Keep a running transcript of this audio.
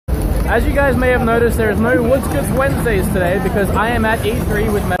As you guys may have noticed, there is no Woods Goods Wednesdays today because I am at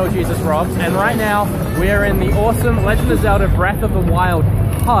E3 with Metal Jesus Robs, and right now we are in the awesome Legend of Zelda Breath of the Wild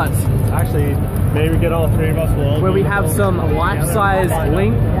hut. Actually, maybe get all three of us. Where we have some life-size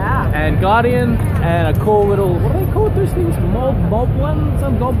Link and Guardian and a cool little, what do they call those things? Moblin?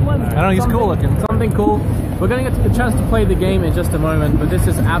 Some goblin? I don't know, he's cool looking. Something cool. We're going to get the chance to play the game in just a moment, but this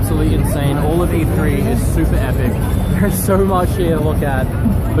is absolutely insane. All of E3 is super epic. There's so much here to look at.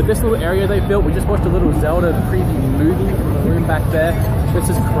 But this little area they built, we just watched a little Zelda preview movie from the room back there. This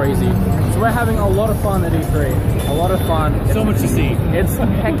is crazy. So we're having a lot of fun at E3. A lot of fun. So much to see. It's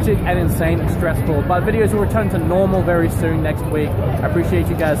hectic and insane and stressful, but videos will return to normal very soon next week. I appreciate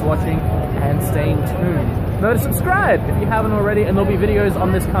you guys watching and staying tuned. Remember to subscribe if you haven't already, and there'll be videos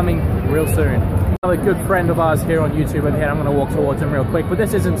on this coming real soon. Another good friend of ours here on YouTube over here. I'm going to walk towards him real quick, but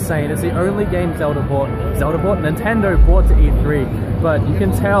this is insane. It's the only game Nintendo bought to E3, but you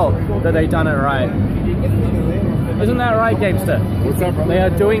can tell that they done it right. Isn't that right, Gamester? What's up, bro? They are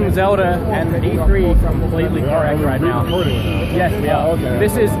doing Zelda and E3 completely correct right now. Yes, we are. Okay.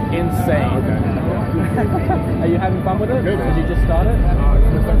 This is insane. Okay. Are you having fun with it? Good. Did you just start it?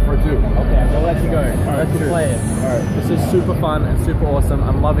 It's like for two. Okay, we'll let you go. Let's cheers. play it. Alright. This is super fun and super awesome.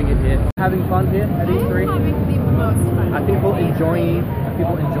 I'm loving it here. Having fun here at E3? I'm having the most fun. Are people enjoying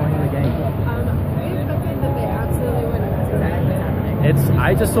the game? They absolutely wouldn't understand.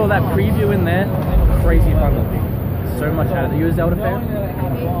 I just saw that preview in there. Crazy fun looking. So much out of it. Are you a Zelda fan?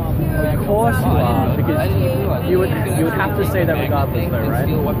 Of course you are, because you would have to say that regardless though, right?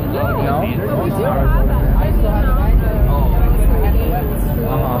 No?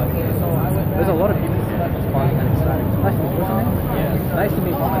 There's a lot of people here. It's fun and exciting. Nice to meet you. What's your name? Yeah. Nice to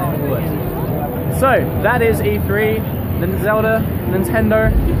meet you. My name is Lewis. So, that is E3, then Zelda,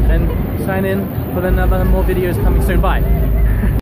 Nintendo, and sign in for another more videos coming soon. Bye.